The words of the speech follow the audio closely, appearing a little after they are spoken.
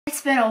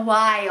It's been a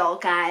while,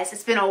 guys.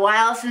 It's been a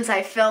while since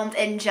I filmed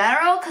in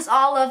general because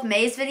all of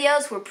May's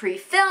videos were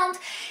pre-filmed.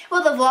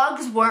 Well, the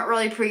vlogs weren't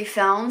really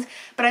pre-filmed,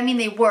 but I mean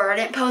they were. I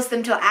didn't post them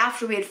until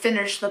after we had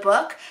finished the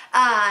book.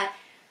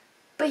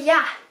 But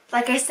yeah,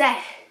 like I said,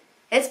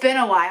 it's been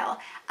a while.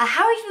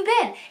 How have you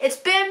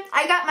been?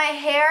 I got my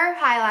hair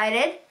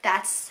highlighted.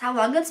 That's how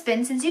long it's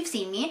been since you've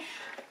seen me.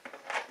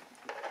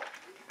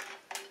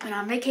 Went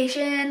on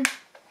vacation.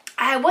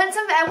 I want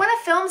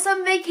to film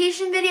some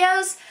vacation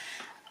videos,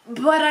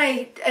 but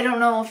I don't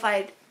know if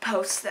I'd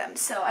post them,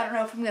 so I don't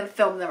know if I'm going to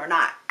film them or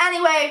not.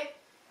 Anyway,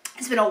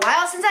 it's been a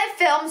while since I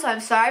filmed, so I'm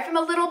sorry if I'm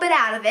a little bit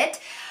out of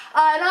it.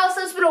 And also,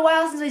 it's been a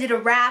while since I did a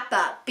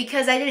wrap-up,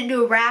 because I didn't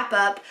do a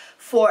wrap-up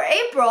for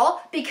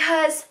April,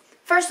 because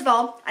first of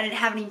all, I didn't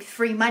have any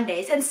free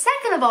Mondays, and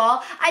second of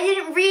all, I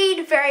didn't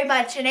read very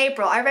much in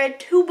April. I read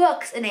 2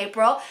 books in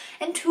April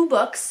and 2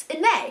 books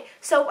in May,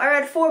 so I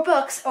read 4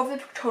 books over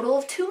the total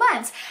of 2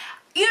 months.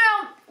 You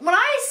know, when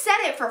I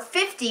set it for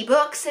 50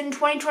 books in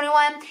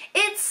 2021,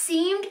 it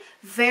seemed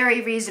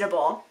very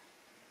reasonable.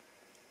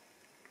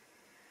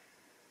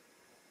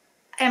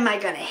 Am I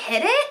gonna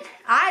hit it?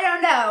 I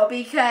don't know,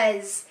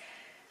 because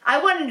I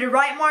wanted to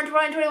write more in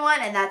 2021,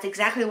 and that's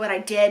exactly what I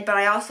did, but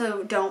I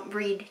also don't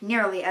read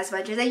nearly as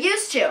much as I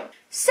used to.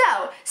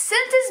 So,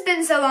 since it's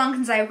been so long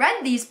since I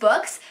read these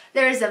books,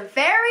 there is a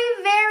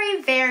very,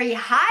 very, very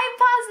high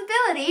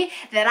possibility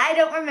that I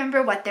don't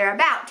remember what they're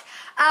about.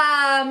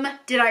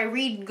 Did I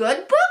read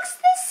good books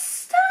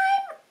this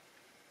time?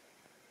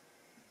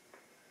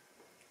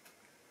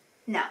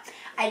 No,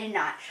 I did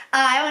not.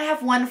 I only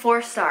have 1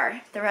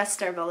 4-star. The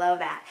rest are below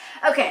that.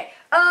 Okay,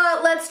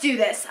 let's do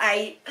this.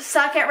 I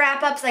suck at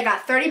wrap-ups. I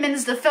got 30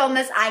 minutes to film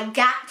this. I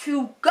got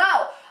to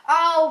go.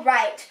 All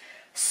right.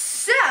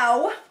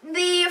 So,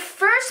 the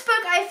first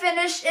book I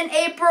finished in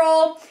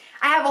April,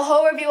 I have a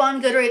whole review on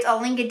Goodreads.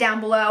 I'll link it down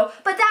below.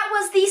 But that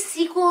was the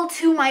sequel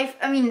to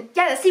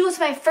the sequel to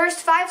my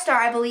first 5-star,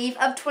 I believe,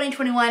 of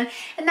 2021.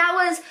 And that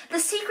was The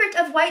Secret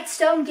of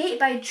Whitestone Gate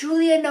by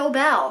Julia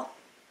Nobel.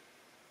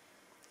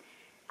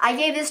 I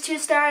gave this 2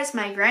 stars.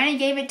 My granny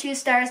gave it 2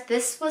 stars.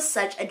 This was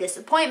such a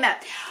disappointment.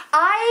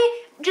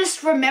 I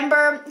just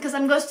remember, because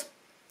I'm just,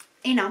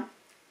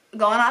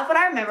 going off what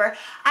I remember,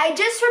 I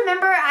just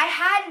remember I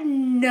had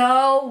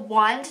no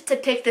want to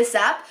pick this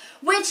up,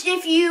 which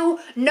if you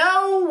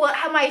know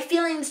how my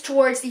feelings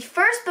towards the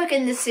first book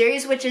in this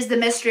series, which is The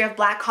Mystery of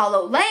Black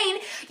Hollow Lane,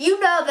 you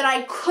know that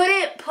I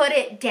couldn't put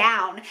it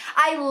down.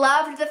 I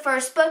loved the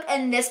first book,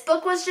 and this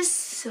book was just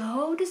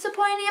so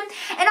disappointing.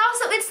 And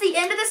also, it's the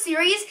end of the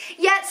series,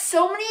 yet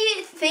so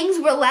many things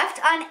were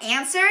left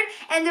unanswered,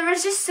 and there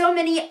was just so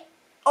many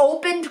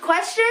opened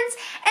questions,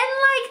 and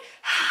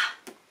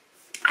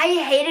I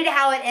hated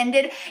how it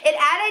ended. It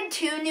added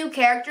 2 new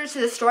characters to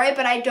the story,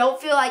 but I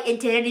don't feel like it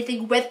did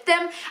anything with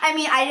them. I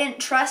mean, I didn't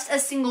trust a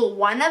single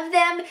one of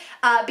them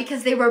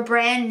because they were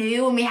brand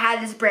new, and we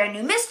had this brand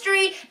new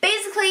mystery.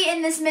 Basically,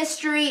 in this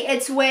mystery,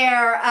 it's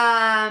where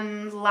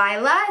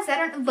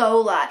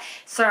Lola.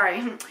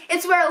 Sorry.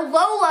 It's where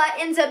Lola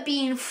ends up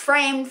being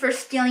framed for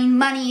stealing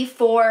money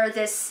for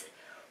this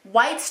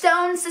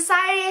Whitestone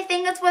Society, I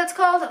think that's what it's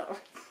called.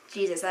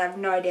 Jesus, I have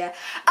no idea.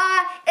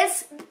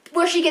 It's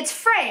where she gets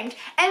framed,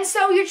 and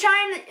so you're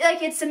trying to,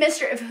 it's the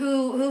mystery of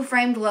who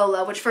framed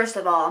Lola, which, first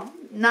of all,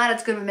 not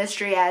as good of a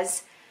mystery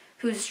as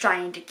who's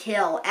trying to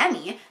kill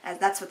Emmy, as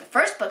that's what the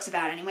first book's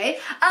about anyway.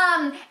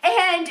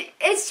 And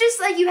it's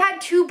just you had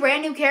 2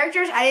 brand new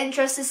characters. I didn't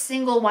trust a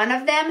single one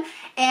of them,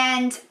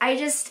 and I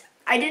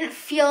didn't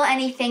feel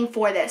anything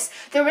for this.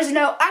 There were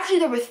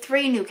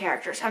 3 new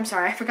characters. I'm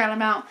sorry, I forgot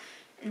about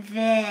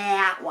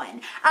that one.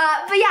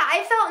 But yeah,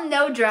 I felt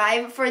no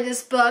drive for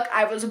this book.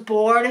 I was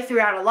bored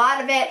throughout a lot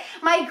of it.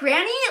 My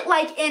granny,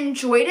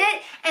 enjoyed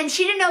it, and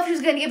she didn't know if she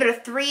was going to give it a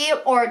 3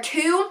 or a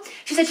 2.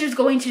 She said she was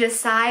going to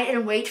decide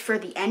and wait for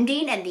the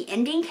ending, and the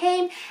ending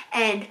came,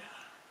 and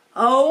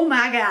oh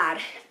my god.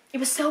 It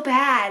was so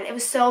bad. It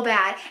was so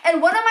bad.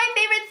 And one of my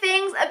favorite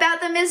things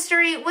about the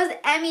mystery was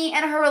Emmy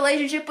and her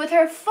relationship with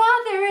her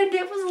father, and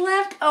it was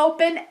left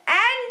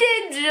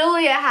open-ended.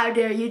 Julia, how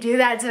dare you do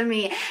that to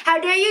me? How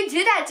dare you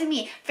do that to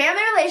me?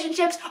 Family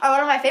relationships are one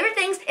of my favorite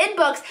things in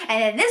books,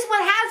 and then this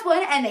one has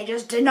one, and they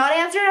just did not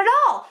answer it at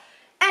all.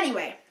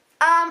 Anyway,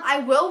 I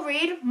will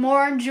read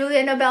more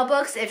Julia Nobel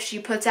books. If she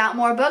puts out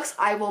more books,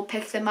 I will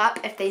pick them up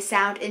if they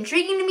sound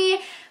intriguing to me.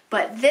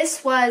 But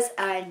this was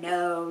a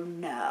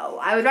no-no.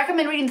 I would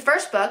recommend reading the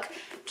first book,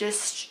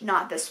 just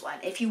not this one.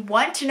 If you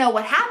want to know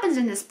what happens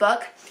in this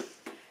book,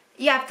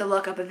 you have to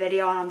look up a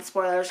video on the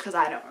spoilers because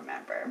I don't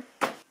remember.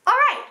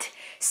 Alright,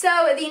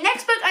 so the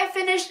next book I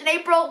finished in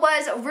April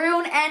was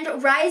Rune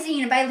and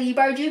Rising by Leigh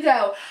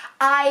Bardugo.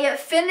 I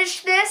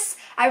finished this.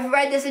 I've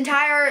read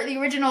the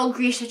original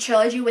Grisha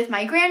trilogy with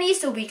my granny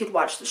so we could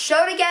watch the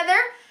show together.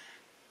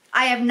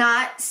 I have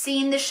not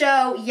seen the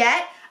show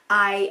yet.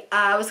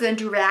 I was going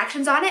to do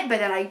reactions on it, but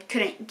then I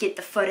couldn't get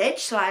the footage,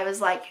 so I was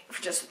like,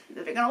 just,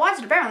 they're going to watch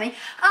it apparently.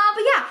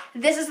 But yeah,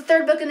 this is the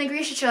third book in the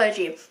Grisha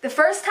trilogy. The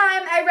first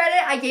time I read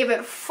it, I gave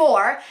it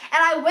 4, and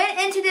I went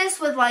into this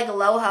with like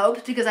low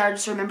hopes because I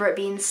just remember it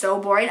being so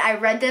boring. I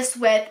read this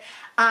with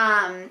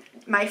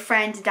my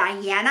friend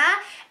Diana,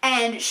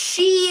 and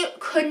she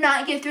could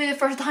not get through the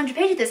first 100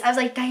 pages of this. I was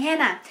like,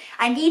 Diana,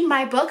 I need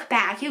my book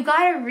back. You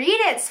gotta read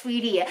it,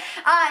 sweetie.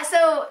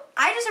 So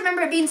I just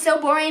remember it being so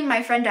boring.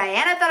 My friend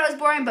Diana thought it was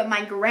boring, but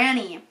my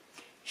granny,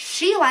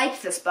 she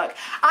liked this book.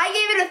 I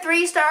gave it a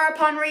 3-star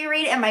upon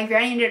reread, and my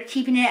granny ended up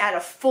keeping it at a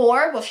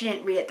 4. Well, she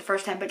didn't read it the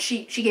first time, but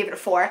she gave it a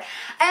 4.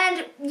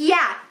 And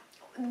yeah,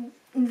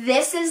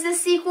 this is the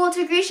sequel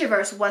to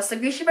Grishaverse. What's the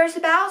Grishaverse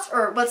about?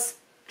 Or what's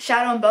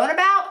Shadow and Bone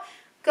about?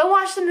 Go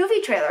watch the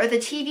movie trailer or the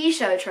TV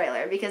show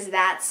trailer because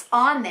that's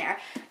on there.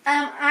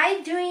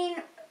 I'm doing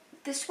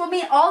this. Well, I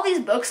mean, all these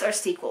books are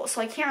sequels,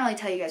 so I can't really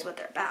tell you guys what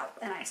they're about,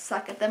 and I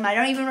suck at them. I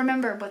don't even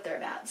remember what they're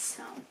about.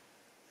 So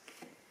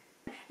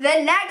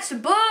the next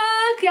book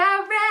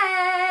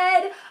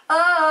I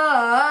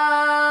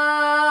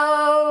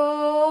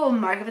read,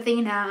 Mark of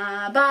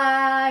Athena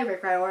by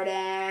Rick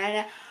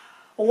Riordan.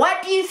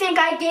 What do you think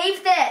I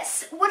gave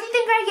this? What do you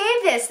think I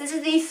gave this? This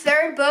is the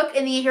third book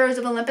in the Heroes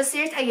of Olympus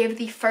series. I gave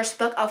the first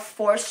book a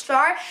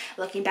 4-star.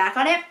 Looking back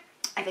on it,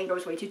 I think I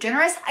was way too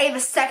generous. I gave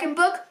the second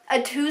book a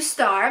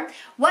 2-star.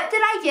 What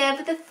did I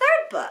give the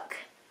third book?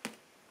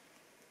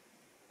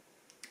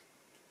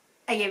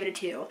 I gave it a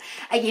 2.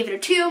 I gave it a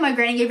 2. My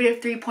granny gave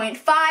it a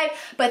 3.5.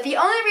 But the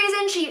only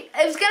reason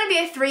it was going to be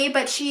a 3,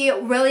 but she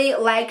really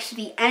liked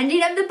the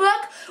ending of the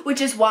book,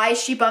 which is why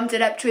she bumped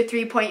it up to a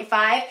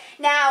 3.5.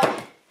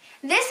 Now,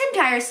 this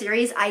entire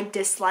series I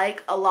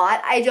dislike a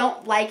lot. I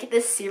don't like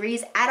this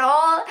series at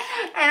all,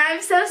 and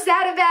I'm so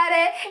sad about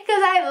it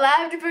because I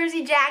loved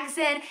Percy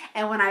Jackson,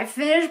 and when I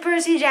finished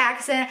Percy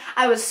Jackson,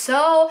 I was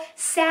so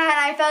sad.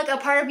 I felt like a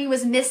part of me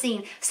was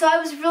missing, so I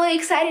was really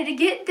excited to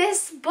get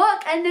this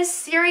book and this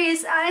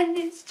series, and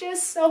it's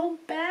just so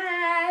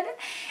bad.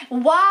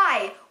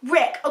 Why?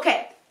 Rick,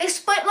 okay,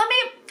 explain,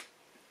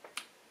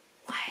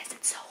 why is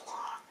it so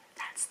long?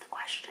 That's the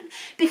question.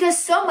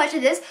 Because so much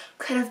of this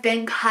could have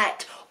been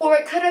cut, or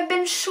it could have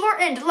been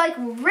shortened. Like,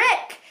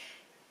 Rick,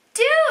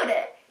 dude,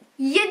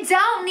 you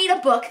don't need a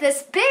book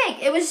this big.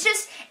 It was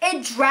just,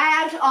 it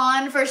dragged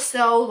on for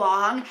so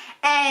long.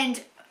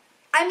 And,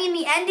 I mean,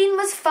 the ending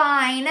was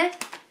fine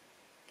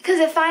because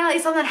it finally,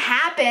 something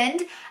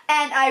happened.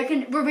 And my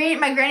granny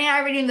and I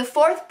are reading the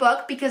 4th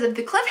book because of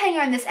the cliffhanger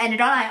and this ended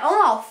on. I own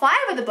all 5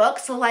 of the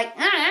books, so like,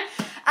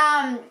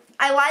 I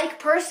like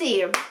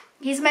Percy.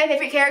 He's my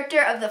favorite character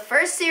of the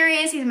first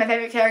series. He's my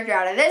favorite character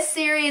out of this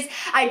series.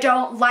 I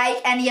don't like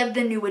any of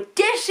the new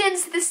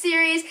additions to the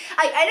series.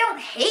 I don't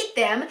hate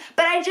them,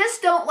 but I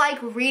just don't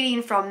like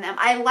reading from them.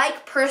 I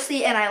like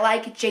Percy and I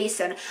like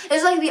Jason.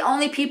 Those are like the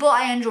only people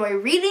I enjoy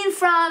reading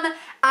from.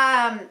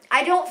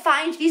 I don't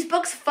find these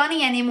books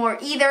funny anymore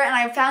either, and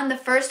I found the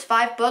first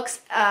 5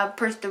 books,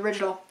 the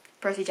original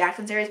Percy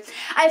Jackson series.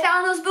 I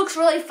found those books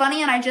really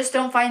funny, and I just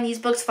don't find these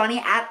books funny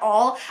at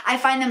all. I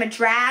find them a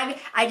drag.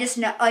 I just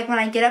know, like, when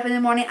I get up in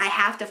the morning, I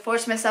have to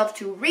force myself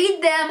to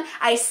read them.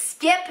 I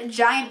skip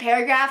giant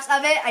paragraphs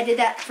of it. I did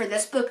that for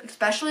this book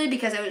especially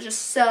because it was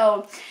just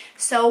so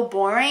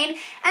boring.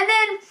 And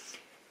then,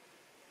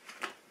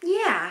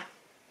 yeah,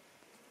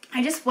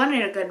 I just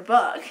wanted a good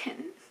book.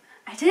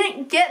 I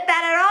didn't get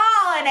that at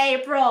all in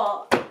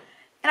April.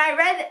 And I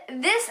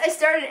read this, I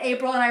started in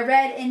April and I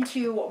read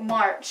into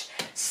March.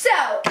 So,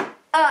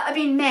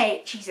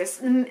 May,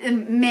 Jesus,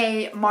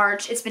 May,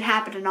 March, it's been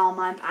happening all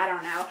month, I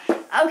don't know.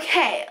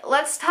 Okay,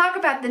 let's talk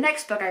about the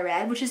next book I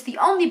read, which is the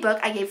only book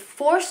I gave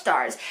 4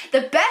 stars.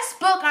 The best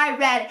book I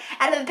read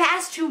out of the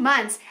past 2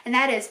 months, and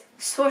that is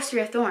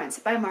Sorcery of Thorns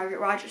by Margaret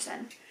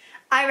Rogerson.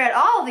 I read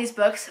all of these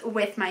books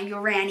with my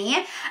granny,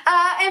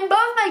 and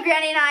both my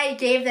granny and I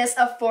gave this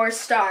a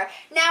 4-star.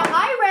 Now,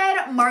 I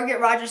read Margaret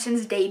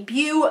Rogerson's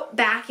debut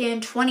back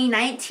in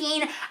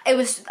 2019.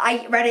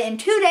 I read it in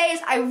 2 days.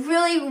 I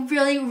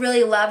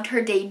really loved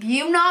her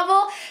debut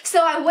novel,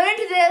 so I went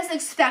into this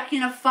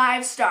expecting a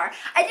 5-star.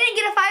 I didn't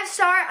get a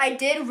 5-star. I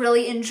did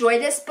really enjoy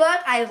this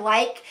book. I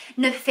like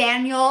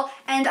Nathaniel,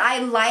 and I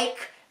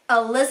like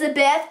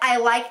Elizabeth.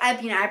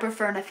 I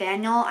prefer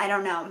Nathaniel. I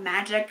don't know,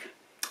 magic.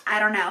 I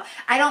don't know.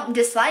 I don't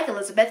dislike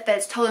Elizabeth, but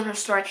it's told in her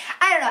story.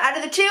 I don't know. Out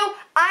of the 2,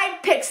 I'd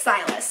pick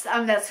Silas.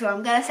 That's who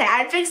I'm going to say.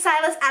 I'd pick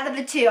Silas. Out of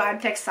the 2, I'd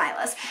pick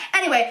Silas.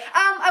 Anyway,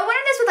 I went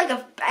in this with like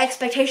an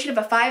expectation of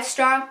a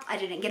 5-star. I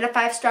didn't get a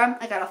 5-star.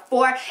 I got a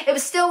 4. It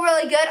was still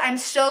really good. I'm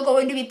still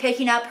going to be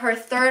picking up her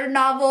 3rd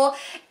novel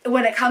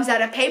when it comes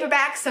out of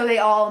paperback, so they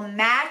all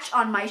match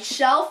on my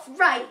shelf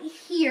right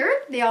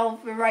here. They all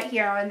are right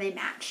here and they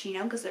match, you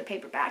know, because they're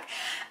paperback.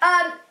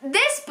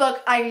 This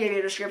book, I give you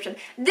a description.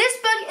 This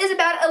book is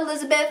about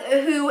Elizabeth,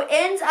 who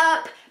ends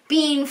up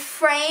being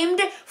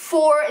framed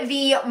for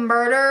the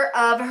murder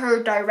of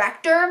her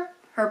director,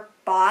 her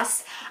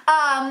boss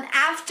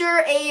after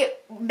a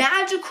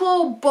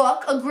magical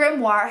book, a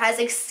grimoire, has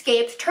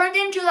escaped, turned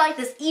into like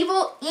this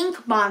evil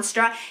ink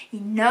monster.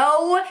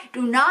 No,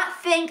 do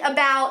not think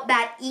about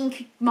that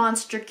ink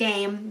monster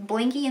game.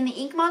 Blinky and the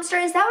Ink Monster,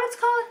 is that what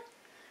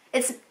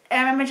it's called? I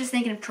remember just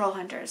thinking of Troll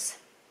Hunters.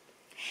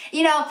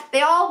 You know,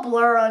 they all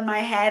blur in my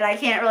head. I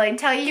can't really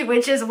tell you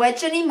which is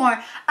which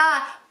anymore.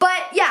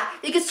 But yeah,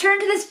 it gets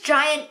turned into this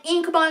giant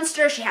ink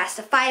monster. She has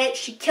to fight it.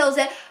 She kills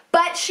it.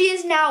 But she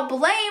is now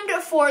blamed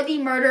for the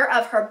murder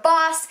of her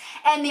boss.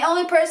 And the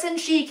only person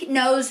she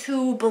knows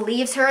who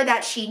believes her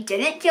that she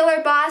didn't kill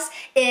her boss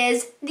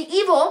is the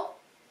evil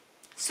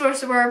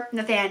sorcerer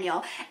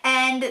Nathaniel.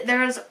 And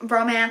there's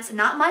romance,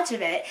 not much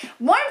of it.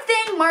 One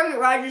thing Margaret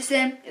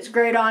Rogerson is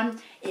great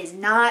on is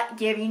not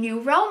giving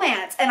you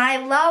romance. And I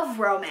love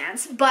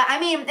romance, but I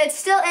mean, it's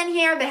still in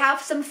here. They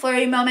have some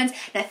flirty moments.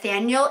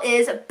 Nathaniel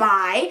is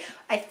bi,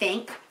 I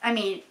think. I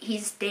mean,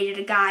 he's dated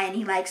a guy and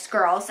he likes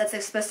girls. That's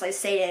explicitly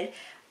stated.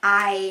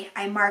 I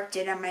marked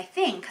it on my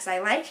thing because I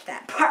liked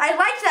that part. I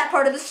liked that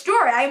part of the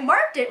story. I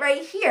marked it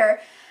right here.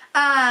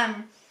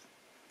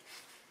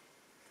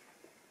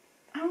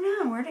 Oh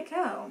no, where'd it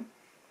go?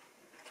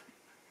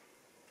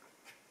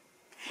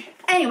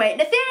 Anyway,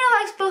 Nathaniel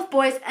likes both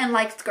boys and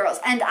likes girls,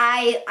 and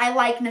I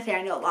like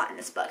Nathaniel a lot in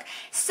this book.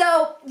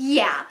 So,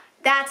 yeah,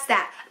 that's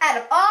that. Out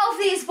of all of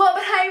these, what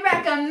would I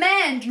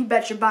recommend? You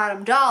bet your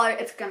bottom dollar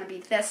it's gonna be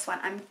this one.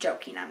 I'm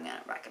joking, I'm gonna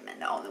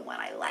recommend the only one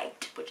I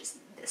liked, which is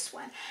this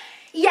one.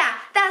 Yeah,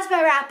 that's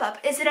my wrap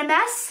up. Is it a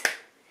mess?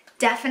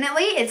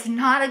 Definitely. It's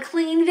not a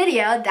clean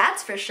video,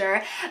 that's for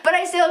sure. But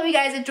I still hope you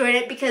guys enjoyed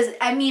it because,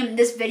 I mean,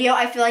 this video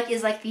I feel like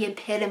is like the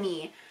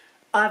epitome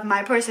of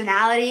my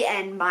personality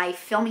and my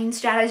filming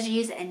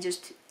strategies and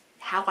just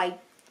how I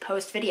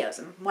post videos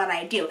and what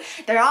I do.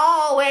 They're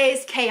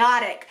always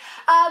chaotic.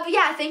 But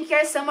yeah, thank you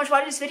guys so much for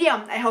watching this video.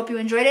 I hope you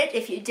enjoyed it.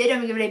 If you did, I'm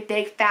gonna give it a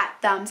big fat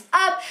thumbs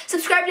up.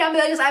 Subscribe down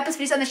below because I post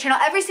videos on this channel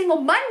every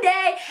single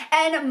Monday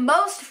and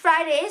most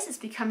Fridays. It's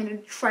becoming a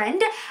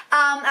trend.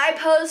 I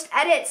post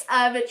edits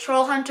of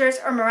Troll Hunters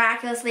or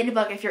Miraculous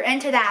Ladybug. If you're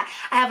into that,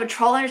 I have a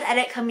Troll Hunters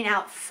edit coming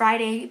out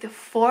Friday the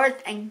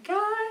 4th, and guys,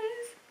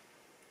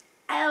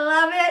 I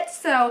love it.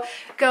 So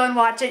go and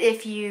watch it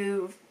if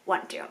you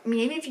want to. I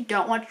mean, even if you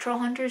don't watch Troll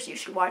Hunters, you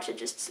should watch it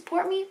just to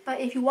support me. But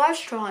if you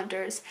watch Troll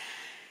Hunters,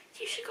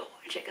 you should go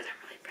watch it because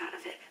I'm really proud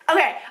of it.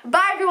 Okay,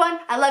 bye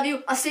everyone. I love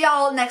you. I'll see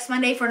y'all next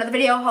Monday for another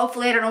video.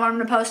 Hopefully, I don't know what I'm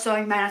going to post, so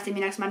you might not see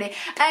me next Monday.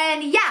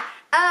 And yeah,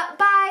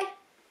 bye.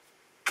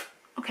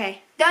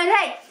 Okay, done.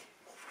 Hey,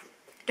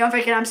 don't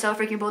forget I'm so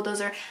freaking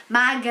bulldozer.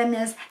 My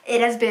goodness,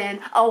 it has been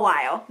a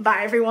while.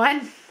 Bye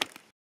everyone.